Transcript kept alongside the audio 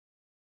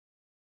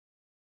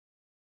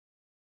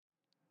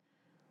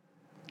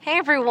Hey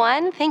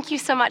everyone, thank you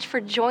so much for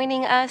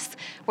joining us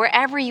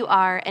wherever you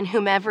are and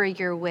whomever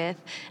you're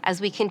with as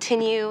we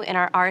continue in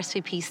our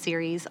RSVP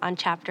series on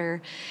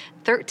chapter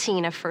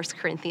 13 of 1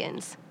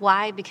 Corinthians.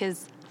 Why?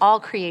 Because all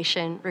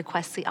creation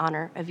requests the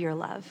honor of your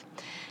love.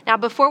 Now,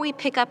 before we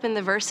pick up in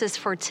the verses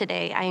for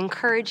today, I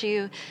encourage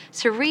you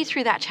to read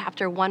through that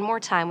chapter one more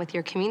time with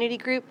your community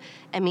group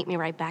and meet me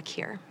right back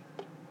here.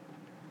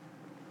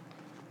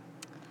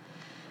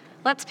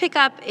 Let's pick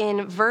up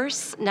in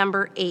verse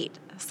number 8.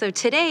 So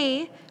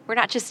today, we're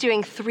not just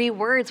doing 3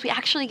 words, we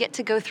actually get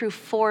to go through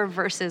 4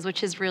 verses,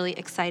 which is really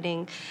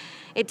exciting.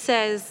 It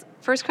says,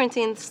 1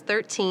 Corinthians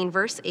 13,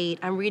 verse 8,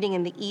 I'm reading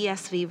in the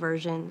ESV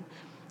version,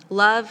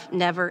 love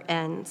never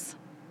ends.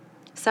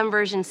 Some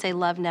versions say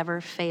love never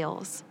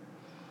fails.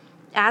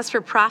 As for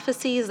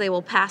prophecies, they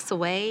will pass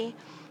away.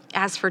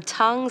 As for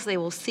tongues, they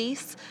will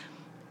cease.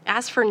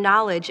 As for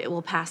knowledge, it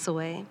will pass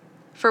away.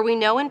 For we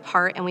know in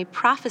part and we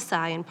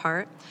prophesy in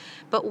part,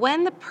 but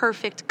when the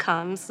perfect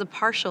comes, the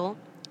partial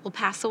will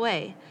pass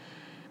away.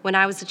 When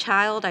I was a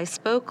child, I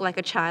spoke like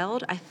a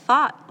child, I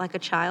thought like a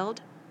child,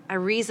 I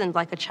reasoned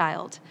like a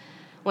child.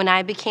 When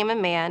I became a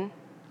man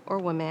or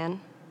woman,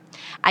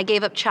 I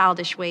gave up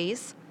childish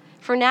ways.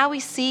 For now we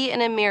see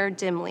in a mirror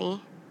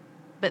dimly,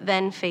 but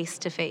then face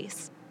to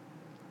face.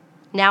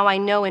 Now I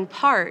know in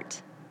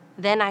part,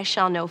 then I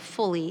shall know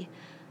fully,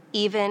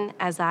 even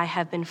as I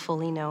have been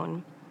fully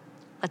known.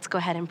 Let's go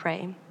ahead and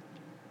pray.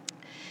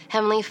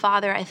 Heavenly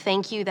Father, I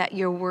thank you that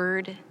your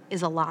word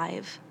is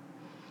alive,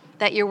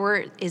 that your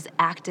word is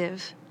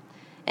active.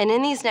 And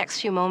in these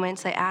next few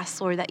moments, I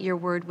ask, Lord, that your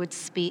word would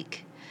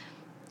speak,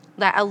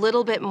 that a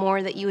little bit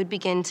more, that you would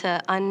begin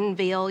to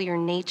unveil your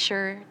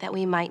nature, that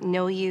we might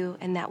know you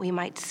and that we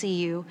might see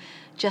you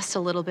just a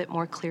little bit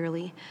more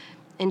clearly.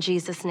 In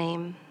Jesus'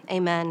 name,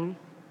 amen.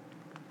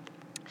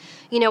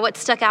 You know, what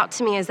stuck out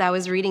to me as I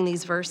was reading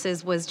these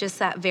verses was just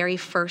that very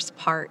first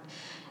part.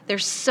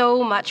 There's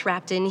so much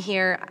wrapped in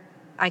here.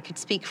 I could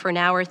speak for an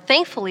hour.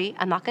 Thankfully,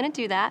 I'm not going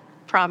to do that,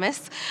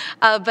 promise.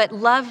 But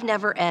love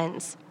never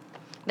ends.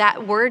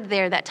 That word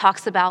there that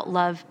talks about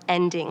love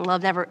ending,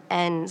 love never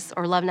ends,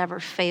 or love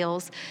never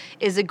fails,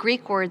 is a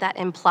Greek word that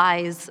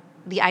implies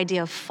the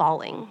idea of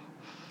falling.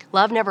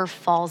 Love never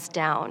falls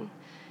down.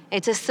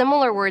 It's a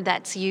similar word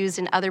that's used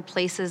in other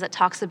places that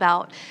talks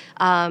about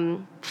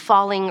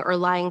falling or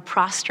lying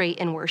prostrate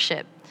in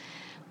worship.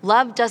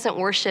 Love doesn't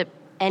worship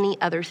any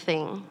other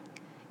thing.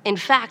 In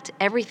fact,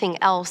 everything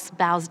else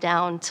bows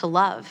down to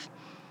love.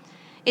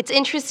 It's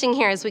interesting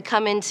here as we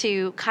come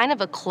into kind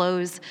of a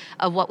close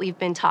of what we've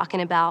been talking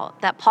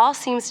about, that Paul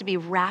seems to be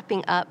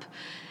wrapping up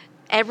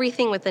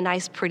everything with a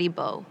nice, pretty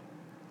bow.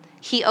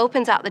 He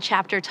opens out the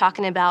chapter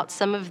talking about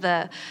some of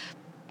the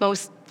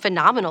most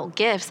phenomenal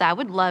gifts. I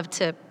would love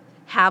to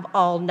have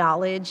all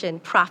knowledge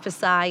and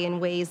prophesy in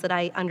ways that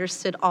I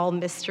understood all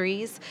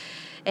mysteries.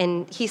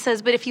 And he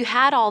says, but if you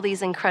had all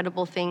these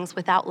incredible things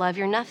without love,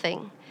 you're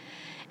nothing.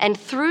 And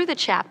through the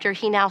chapter,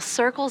 he now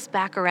circles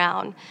back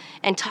around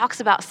and talks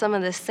about some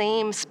of the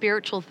same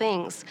spiritual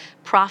things,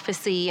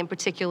 prophecy in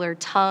particular,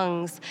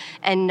 tongues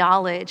and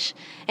knowledge.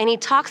 And he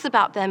talks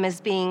about them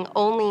as being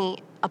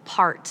only a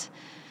part,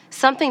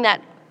 something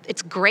that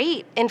it's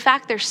great. In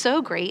fact, they're so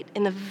great.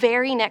 In the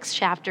very next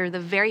chapter, the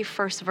very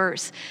first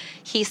verse,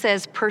 he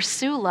says,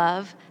 pursue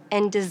love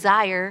and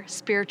desire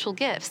spiritual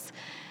gifts.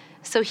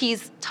 So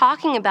he's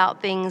talking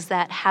about things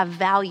that have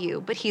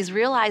value, but he's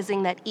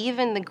realizing that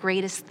even the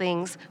greatest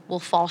things will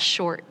fall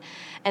short,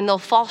 and they'll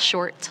fall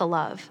short to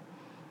love.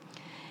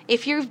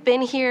 If you've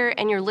been here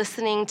and you're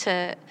listening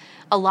to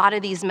a lot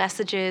of these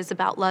messages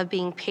about love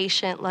being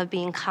patient, love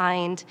being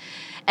kind,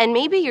 and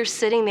maybe you're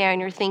sitting there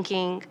and you're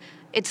thinking,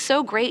 it's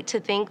so great to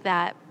think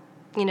that,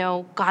 you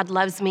know, God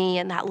loves me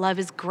and that love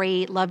is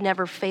great, love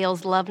never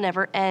fails, love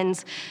never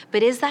ends,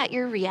 but is that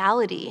your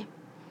reality?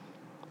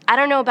 I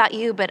don't know about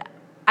you, but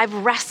I've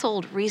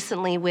wrestled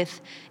recently with,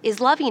 is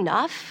love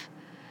enough?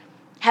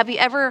 Have you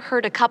ever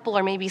heard a couple,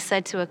 or maybe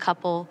said to a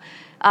couple,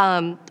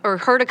 or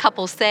heard a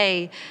couple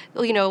say,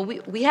 well, you know,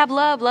 we have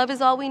love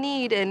is all we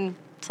need. And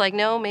it's like,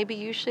 no, maybe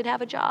you should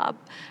have a job,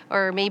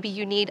 or maybe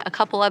you need a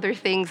couple other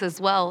things as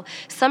well.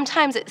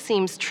 Sometimes it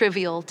seems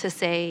trivial to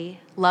say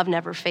love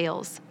never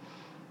fails.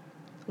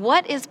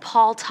 What is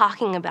Paul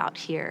talking about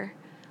here?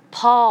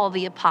 Paul,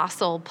 the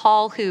apostle,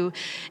 Paul who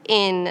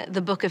in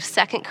the book of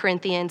 2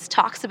 Corinthians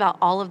talks about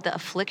all of the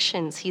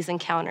afflictions he's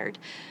encountered.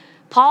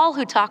 Paul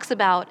who talks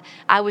about,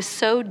 I was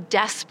so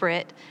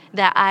desperate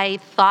that I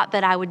thought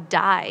that I would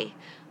die.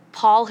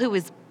 Paul who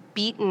was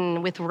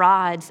beaten with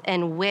rods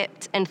and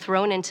whipped and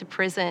thrown into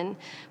prison.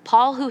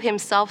 Paul who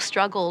himself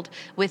struggled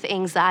with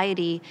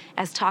anxiety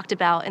as talked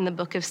about in the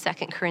book of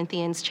 2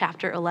 Corinthians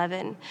chapter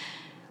 11.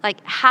 Like,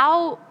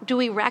 how do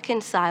we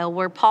reconcile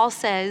where Paul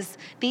says,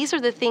 these are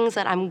the things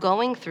that I'm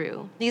going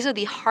through. These are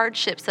the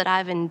hardships that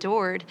I've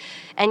endured.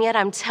 And yet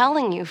I'm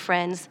telling you,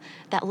 friends,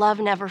 that love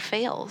never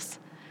fails,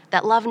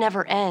 that love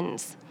never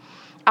ends.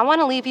 I want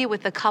to leave you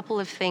with a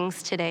couple of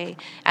things today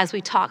as we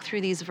talk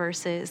through these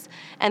verses.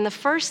 And the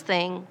first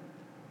thing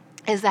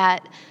is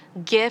that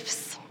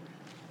gifts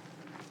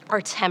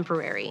are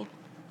temporary.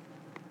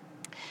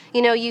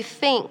 You know, you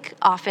think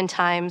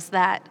oftentimes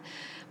that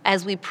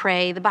as we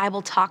pray, the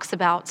Bible talks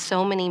about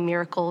so many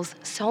miracles,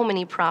 so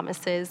many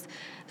promises,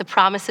 the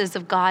promises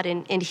of God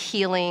in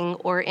healing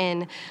or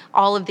in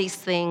all of these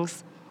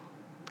things.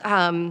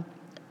 When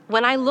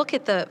I look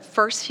at the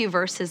first few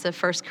verses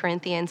of 1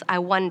 Corinthians, I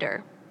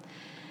wonder,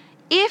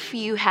 if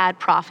you had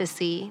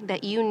prophecy,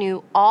 that you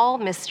knew all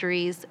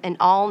mysteries and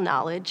all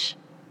knowledge,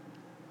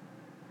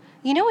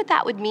 you know what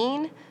that would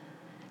mean?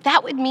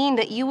 That would mean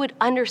that you would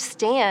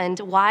understand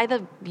why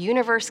the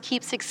universe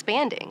keeps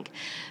expanding.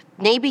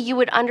 Maybe you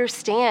would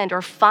understand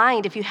or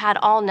find, if you had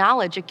all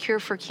knowledge, a cure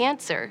for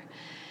cancer.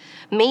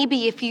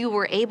 Maybe if you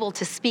were able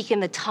to speak in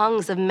the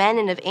tongues of men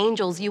and of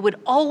angels, you would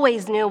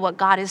always know what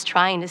God is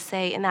trying to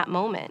say in that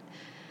moment.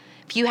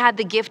 If you had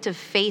the gift of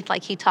faith,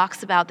 like he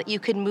talks about, that you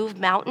could move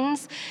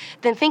mountains,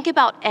 then think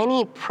about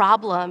any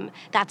problem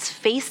that's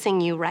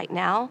facing you right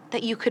now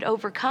that you could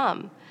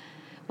overcome.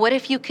 What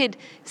if you could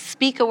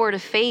speak a word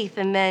of faith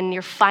and then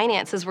your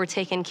finances were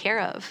taken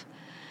care of?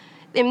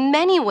 In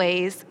many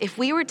ways, if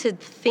we were to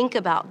think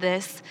about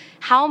this,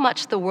 how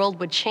much the world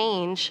would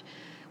change,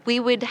 we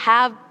would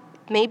have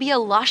maybe a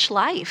lush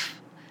life.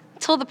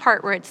 Till the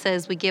part where it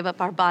says we give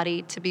up our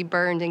body to be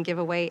burned and give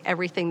away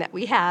everything that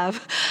we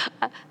have.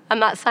 I'm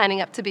not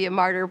signing up to be a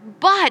martyr,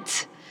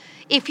 but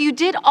if you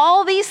did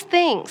all these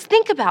things,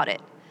 think about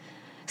it.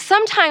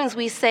 Sometimes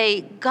we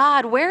say,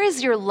 God, where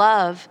is your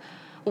love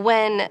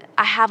when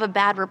I have a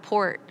bad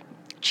report?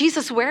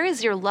 Jesus, where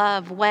is your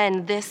love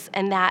when this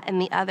and that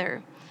and the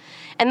other?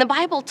 And the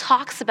Bible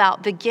talks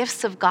about the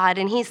gifts of God,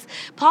 and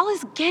Paul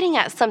is getting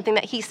at something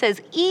that he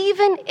says,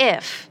 even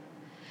if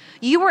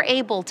you were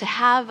able to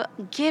have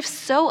gifts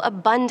so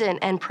abundant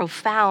and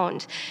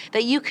profound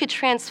that you could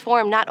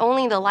transform not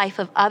only the life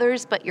of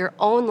others, but your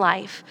own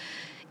life,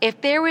 if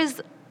there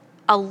was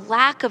a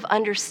lack of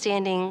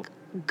understanding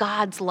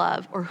God's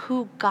love or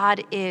who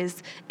God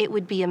is, it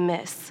would be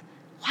amiss.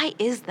 Why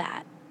is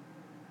that?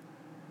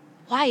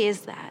 Why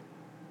is that?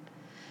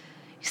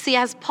 You see,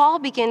 as Paul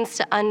begins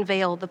to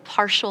unveil the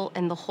partial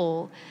and the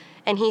whole,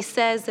 and he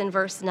says in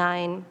verse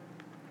 9,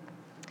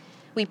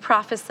 we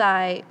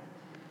prophesy,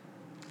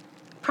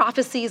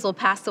 prophecies will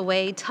pass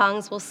away,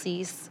 tongues will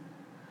cease,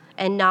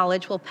 and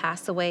knowledge will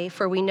pass away,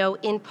 for we know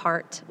in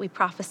part, we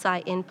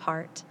prophesy in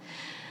part.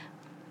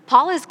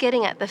 Paul is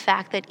getting at the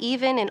fact that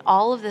even in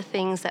all of the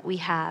things that we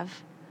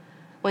have,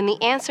 when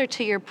the answer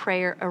to your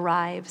prayer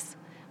arrives,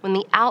 when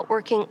the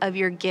outworking of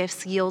your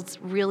gifts yields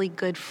really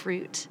good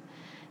fruit,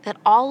 that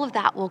all of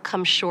that will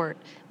come short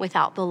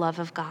without the love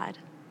of God.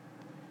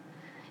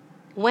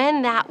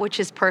 When that which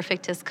is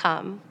perfect has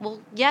come,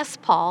 well, yes,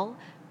 Paul,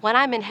 when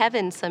I'm in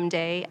heaven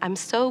someday, I'm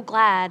so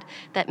glad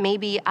that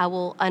maybe I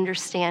will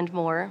understand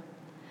more.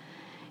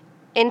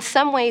 In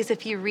some ways,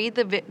 if you read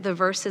the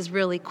verses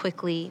really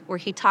quickly, where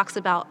he talks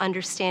about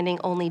understanding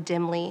only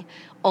dimly,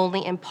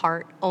 only in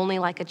part, only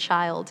like a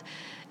child,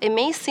 it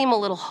may seem a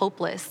little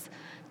hopeless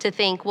to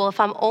think, well, if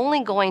I'm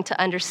only going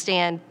to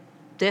understand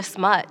this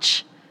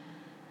much,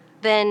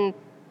 then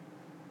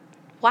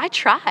why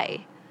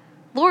try?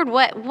 Lord,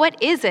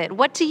 what is it?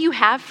 What do you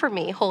have for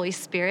me, Holy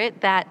Spirit,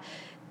 that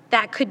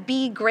could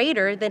be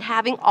greater than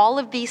having all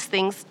of these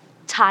things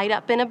tied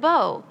up in a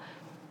bow?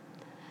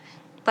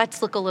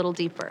 Let's look a little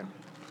deeper.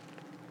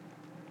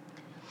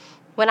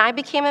 When I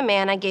became a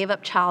man, I gave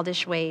up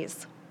childish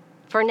ways.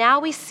 For now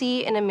we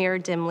see in a mirror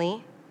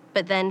dimly,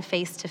 but then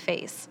face to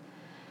face.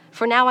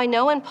 For now I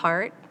know in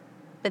part,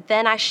 but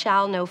then I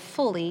shall know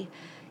fully,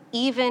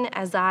 even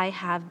as I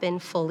have been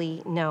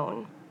fully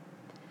known.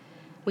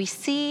 We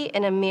see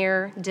in a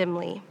mirror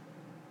dimly.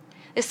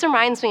 This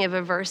reminds me of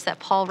a verse that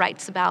Paul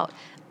writes about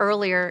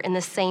earlier in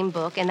the same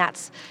book, and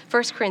that's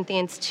 1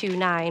 Corinthians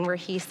 2:9, where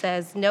he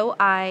says, no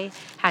eye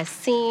has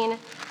seen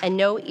and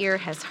no ear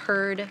has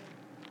heard,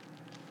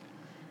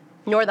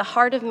 nor the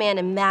heart of man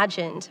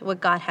imagined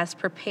what God has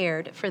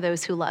prepared for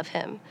those who love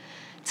him.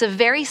 It's a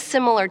very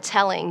similar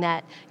telling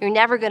that you're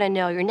never going to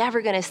know, you're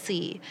never going to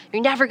see,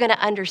 you're never going to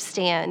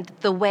understand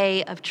the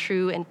way of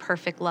true and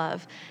perfect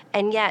love.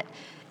 And yet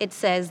it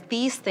says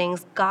these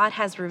things God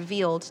has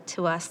revealed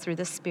to us through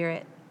the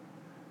Spirit.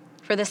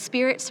 For the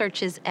Spirit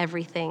searches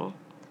everything,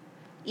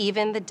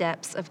 even the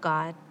depths of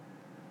God.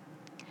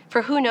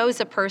 For who knows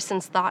a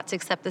person's thoughts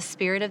except the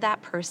spirit of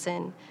that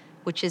person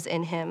which is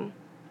in him?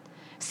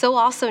 So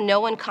also no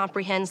one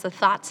comprehends the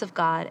thoughts of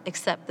God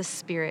except the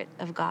Spirit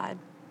of God.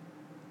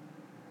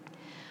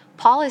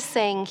 Paul is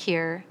saying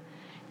here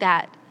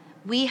that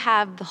we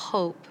have the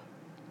hope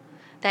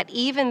that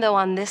even though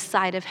on this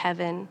side of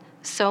heaven,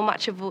 so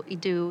much of what we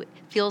do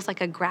feels like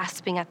a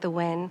grasping at the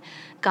wind,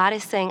 God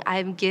is saying, I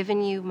have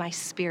given you my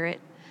Spirit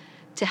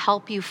to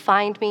help you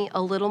find me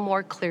a little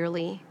more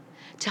clearly,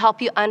 to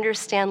help you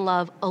understand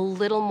love a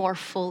little more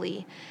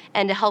fully,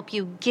 and to help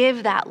you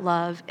give that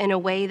love in a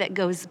way that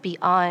goes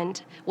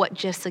beyond what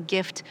just a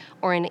gift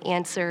or an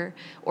answer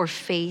or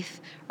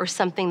faith or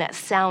something that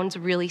sounds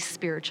really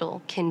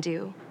spiritual can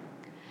do.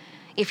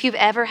 If you've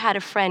ever had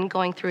a friend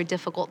going through a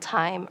difficult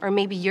time, or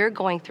maybe you're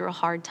going through a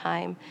hard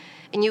time,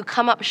 and you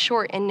come up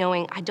short in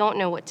knowing, I don't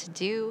know what to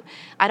do.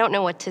 I don't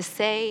know what to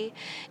say.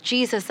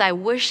 Jesus, I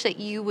wish that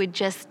you would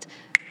just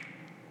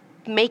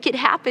make it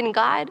happen,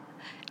 God.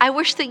 I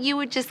wish that you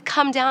would just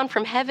come down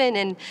from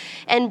heaven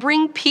and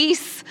bring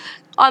peace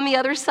on the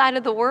other side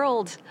of the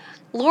world.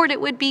 Lord,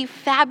 it would be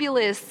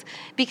fabulous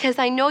because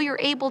I know you're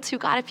able to,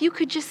 God. If you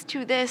could just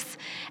do this.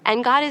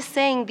 And God is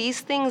saying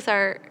these things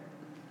are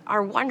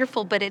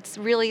wonderful, but it's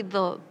really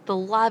the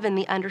love and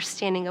the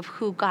understanding of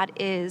who God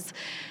is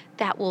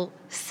that will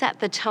set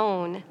the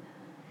tone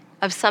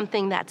of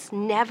something that's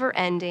never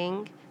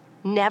ending,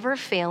 never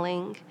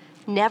failing,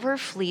 never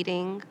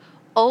fleeting,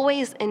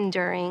 always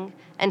enduring,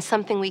 and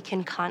something we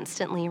can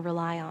constantly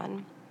rely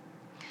on.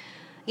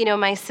 You know,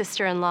 my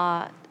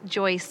sister-in-law,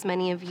 Joyce,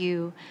 many of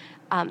you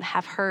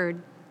have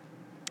heard,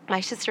 my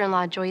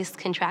sister-in-law, Joyce,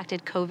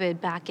 contracted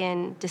COVID back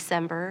in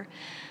December.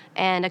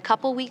 And a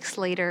couple weeks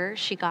later,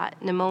 she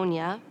got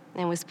pneumonia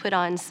and was put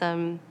on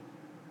some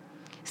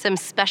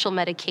special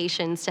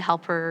medications to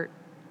help her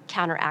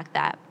counteract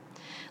that.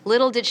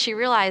 Little did she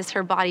realize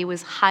her body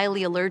was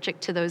highly allergic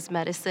to those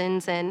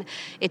medicines, and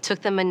it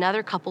took them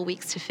another couple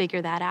weeks to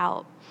figure that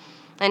out.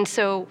 And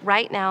so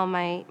right now,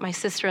 my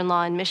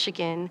sister-in-law in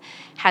Michigan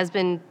has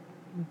been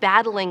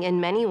battling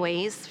in many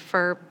ways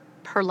for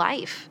her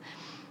life.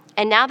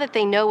 And now that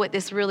they know what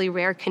this really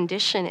rare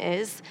condition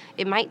is,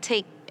 it might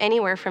take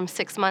anywhere from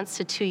 6 months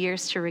to 2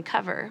 years to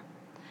recover.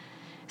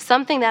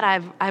 Something that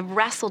I've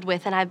wrestled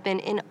with and I've been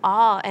in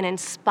awe and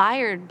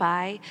inspired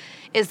by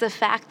is the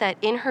fact that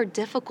in her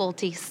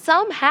difficulty,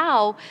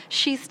 somehow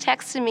she's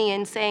texting me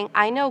and saying,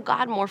 I know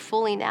God more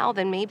fully now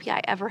than maybe I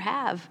ever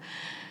have.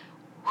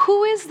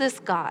 Who is this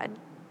God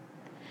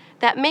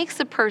that makes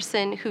a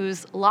person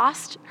who's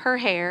lost her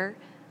hair,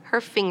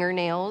 her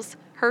fingernails,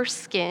 her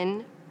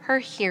skin, her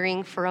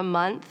hearing for a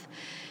month,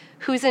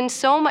 who's in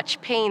so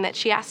much pain that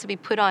she has to be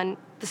put on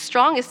the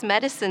strongest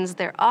medicines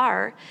there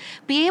are,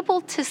 be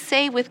able to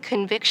say with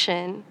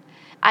conviction,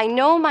 I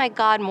know my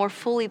God more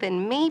fully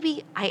than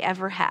maybe I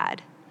ever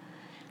had?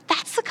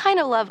 That's the kind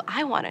of love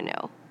I want to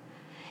know.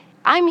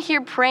 I'm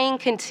here praying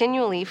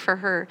continually for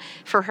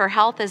her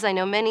health, as I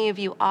know many of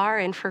you are,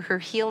 and for her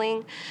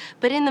healing.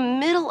 But in the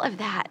middle of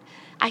that,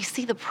 I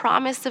see the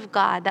promise of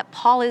God that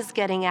Paul is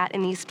getting at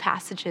in these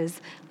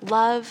passages.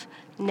 Love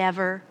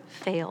never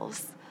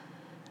fails.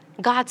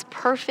 God's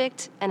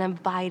perfect and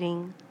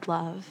abiding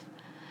love.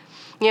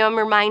 You know, I'm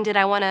reminded,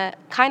 I want to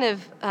kind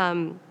of,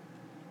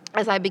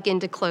 as I begin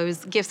to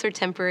close, gifts are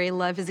temporary,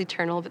 love is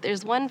eternal, but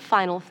there's one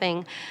final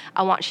thing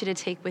I want you to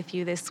take with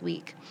you this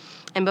week.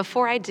 And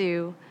before I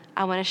do,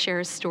 I want to share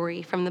a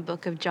story from the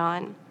book of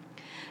John.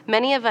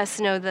 Many of us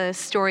know the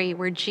story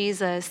where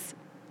Jesus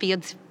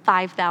feeds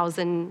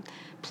 5,000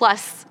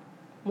 plus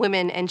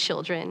women and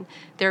children.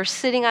 They're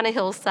sitting on a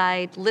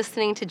hillside,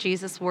 listening to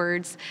Jesus'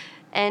 words,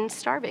 and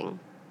starving.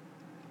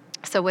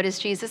 So what does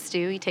Jesus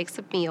do? He takes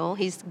a meal,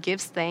 he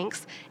gives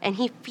thanks, and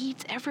he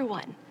feeds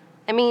everyone.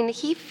 I mean,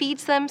 he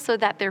feeds them so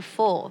that they're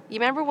full. You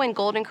remember when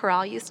Golden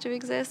Corral used to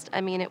exist?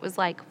 I mean, it was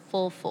like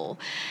full.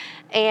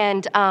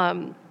 And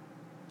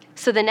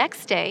so the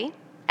next day,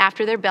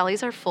 after their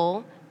bellies are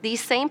full,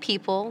 these same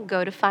people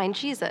go to find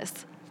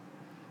Jesus.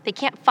 They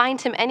can't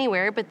find him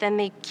anywhere, but then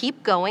they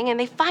keep going and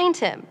they find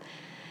him.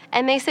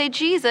 And they say,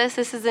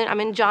 Jesus, I'm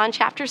in John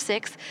chapter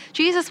 6.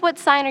 Jesus, what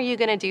sign are you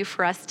going to do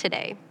for us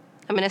today?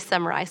 I'm going to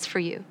summarize for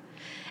you.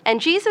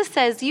 And Jesus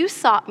says, you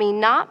sought me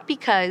not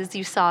because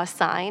you saw a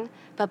sign,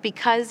 but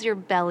because your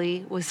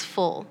belly was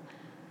full.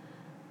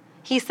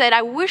 He said,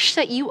 I wish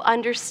that you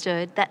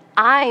understood that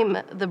I'm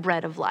the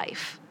bread of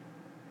life.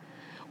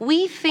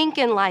 We think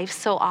in life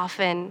so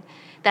often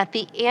that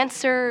the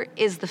answer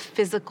is the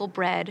physical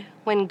bread,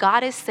 when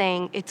God is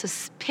saying it's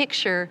a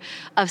picture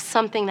of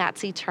something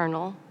that's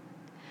eternal.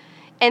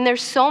 And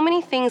there's so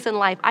many things in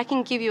life. I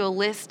can give you a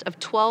list of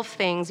 12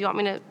 things. You want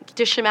me to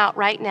dish them out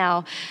right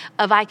now?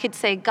 I could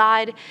say,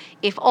 God,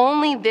 if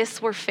only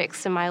this were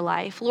fixed in my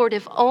life. Lord,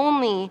 if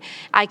only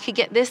I could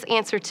get this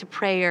answer to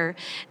prayer,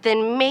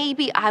 then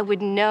maybe I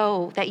would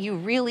know that you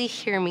really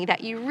hear me,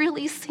 that you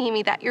really see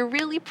me, that you're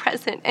really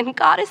present. And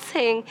God is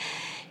saying,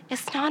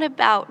 it's not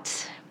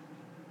about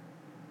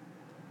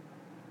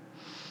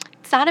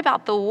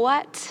the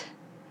what,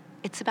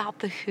 it's about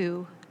the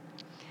who.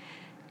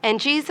 And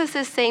Jesus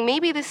is saying,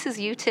 maybe this is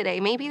you today.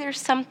 Maybe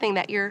there's something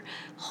that you're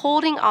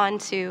holding on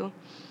to.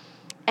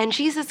 And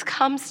Jesus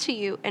comes to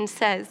you and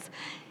says,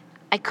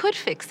 I could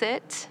fix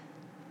it.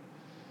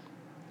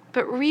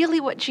 But really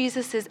what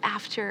Jesus is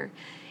after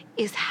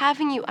is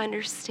having you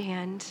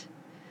understand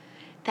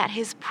that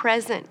his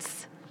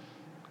presence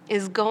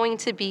is going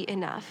to be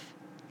enough.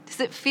 Does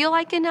it feel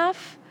like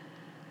enough?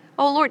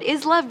 Oh Lord,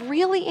 is love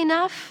really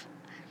enough?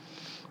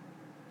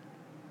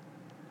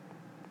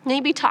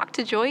 Maybe talk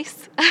to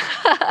Joyce.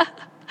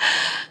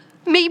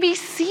 Maybe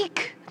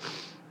seek.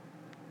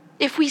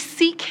 If we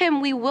seek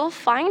him, we will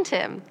find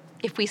him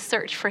if we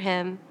search for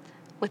him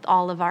with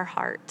all of our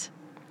heart.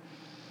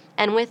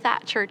 And with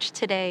that, church,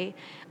 today,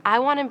 I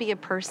want to be a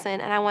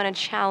person and I want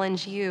to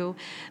challenge you,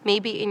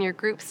 maybe in your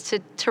groups,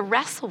 to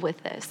wrestle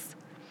with this.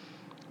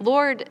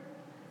 Lord,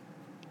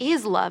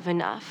 is love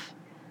enough?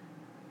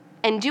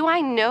 And do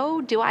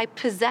I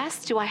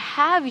possess, do I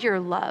have your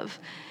love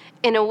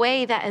in a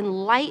way that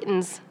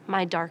enlightens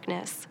my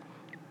darkness?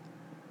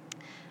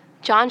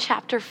 John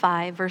chapter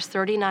 5, verse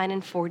 39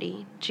 and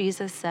 40,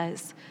 Jesus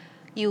says,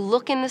 "You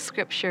look in the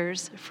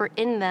scriptures, for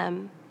in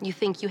them you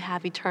think you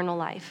have eternal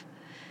life.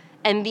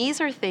 And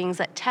these are things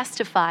that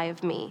testify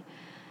of me,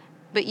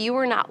 but you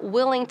were not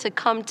willing to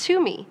come to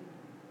me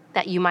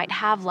that you might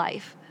have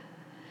life."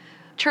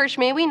 Church,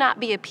 may we not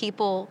be a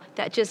people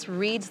that just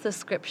reads the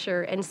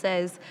scripture and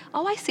says,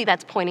 "Oh, I see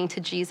that's pointing to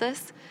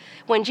Jesus."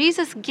 When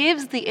Jesus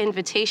gives the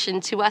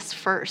invitation to us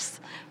first,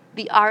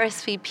 the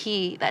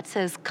RSVP that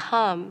says,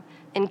 "Come,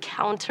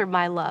 encounter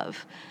my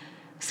love,"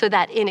 so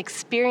that in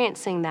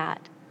experiencing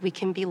that, we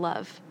can be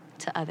love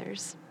to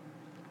others.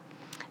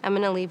 I'm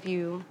going to leave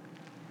you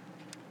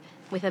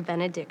with a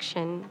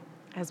benediction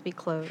as we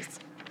close.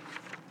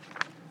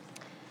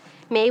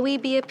 May we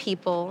be a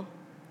people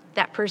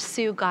that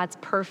pursue God's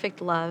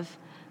perfect love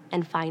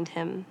and find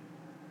him.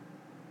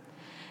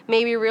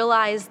 May we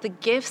realize the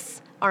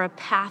gifts are a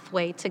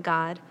pathway to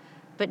God,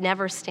 but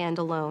never stand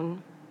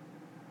alone.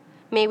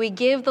 May we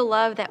give the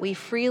love that we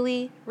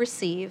freely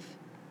receive,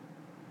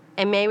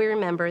 and may we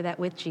remember that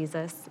with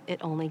Jesus,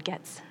 it only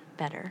gets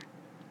better.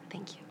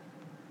 Thank you.